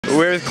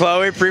We're with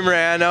Chloe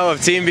Primerano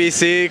of Team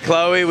B.C.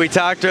 Chloe, we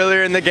talked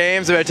earlier in the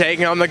games about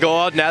taking home the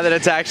gold. Now that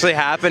it's actually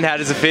happened, how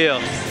does it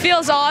feel?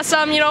 Feels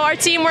awesome. You know, our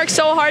team worked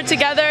so hard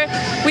together.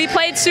 We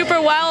played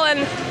super well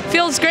and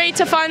feels great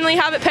to finally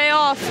have it pay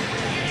off.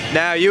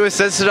 Now, you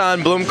assisted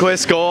on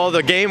Bloomquist's goal,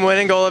 the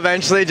game-winning goal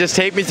eventually. Just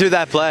take me through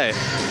that play.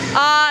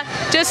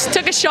 Just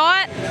took a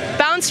shot,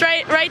 bounced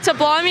right to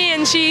Blommy,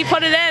 and she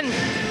put it in.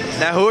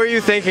 Now, who are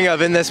you thinking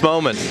of in this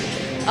moment?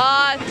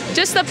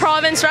 Just the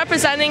province,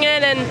 representing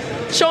it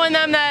and showing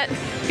them that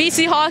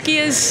BC hockey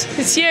is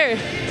here.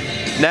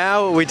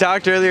 Now, we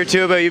talked earlier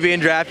too about you being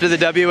drafted to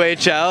the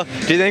WHL.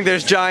 Do you think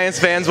there's Giants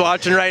fans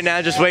watching right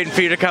now just waiting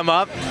for you to come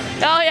up?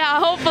 Oh yeah,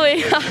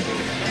 hopefully.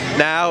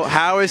 Now,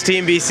 how is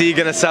Team BC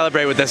going to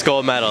celebrate with this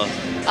gold medal?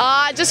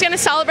 Just going to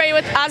celebrate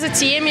as a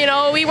team. You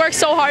know, we worked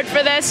so hard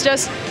for this.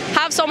 Just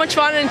have so much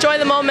fun and enjoy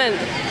the moment.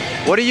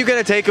 What are you going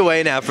to take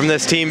away now from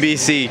this Team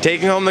BC?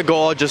 Taking home the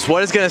gold, just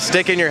what is going to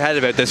stick in your head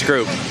about this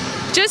group?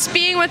 Just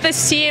being with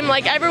this team,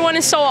 like everyone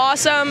is so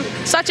awesome,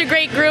 such a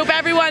great group.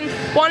 Everyone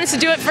wanted to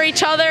do it for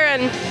each other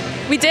and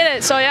we did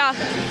it, so yeah.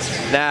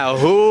 Now,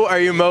 who are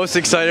you most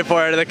excited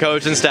for out of the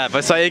coaching staff? I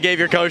saw you gave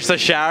your coach the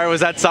shower.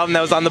 Was that something that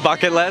was on the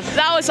bucket list?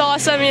 That was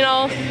awesome, you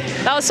know.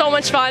 That was so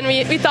much fun.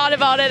 We thought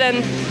about it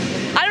and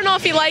I don't know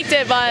if he liked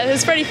it, but it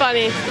was pretty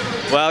funny.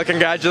 Well,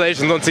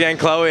 congratulations once again,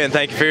 Chloe, and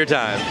thank you for your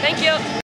time. Thank you.